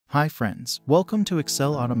Hi friends, welcome to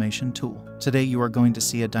Excel Automation Tool. Today you are going to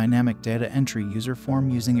see a dynamic data entry user form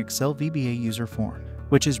using Excel VBA Userform,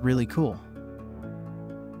 which is really cool.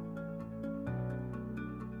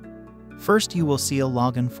 First you will see a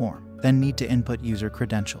login form, then need to input user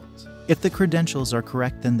credentials. If the credentials are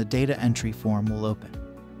correct, then the data entry form will open.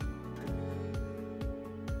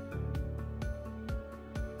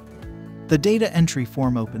 The data entry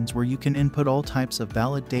form opens where you can input all types of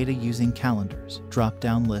valid data using calendars,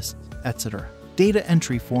 drop-down lists, etc. Data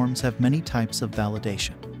entry forms have many types of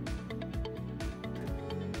validation.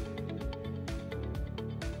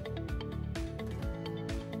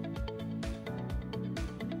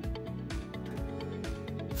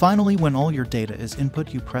 Finally, when all your data is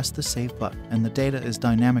input, you press the Save button and the data is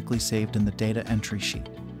dynamically saved in the data entry sheet.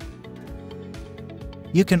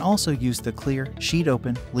 You can also use the Clear, Sheet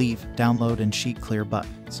Open, Leave, Download, and Sheet Clear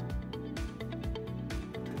buttons.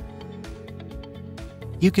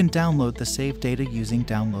 You can download the saved data using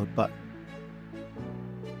Download button.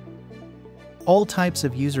 All types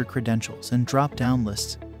of user credentials and drop-down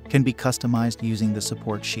lists can be customized using the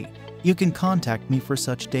support sheet. You can contact me for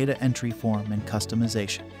such data entry form and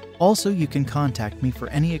customization. Also, you can contact me for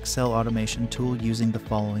any Excel automation tool using the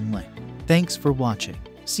following link. Thanks for watching.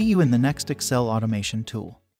 See you in the next Excel automation tool.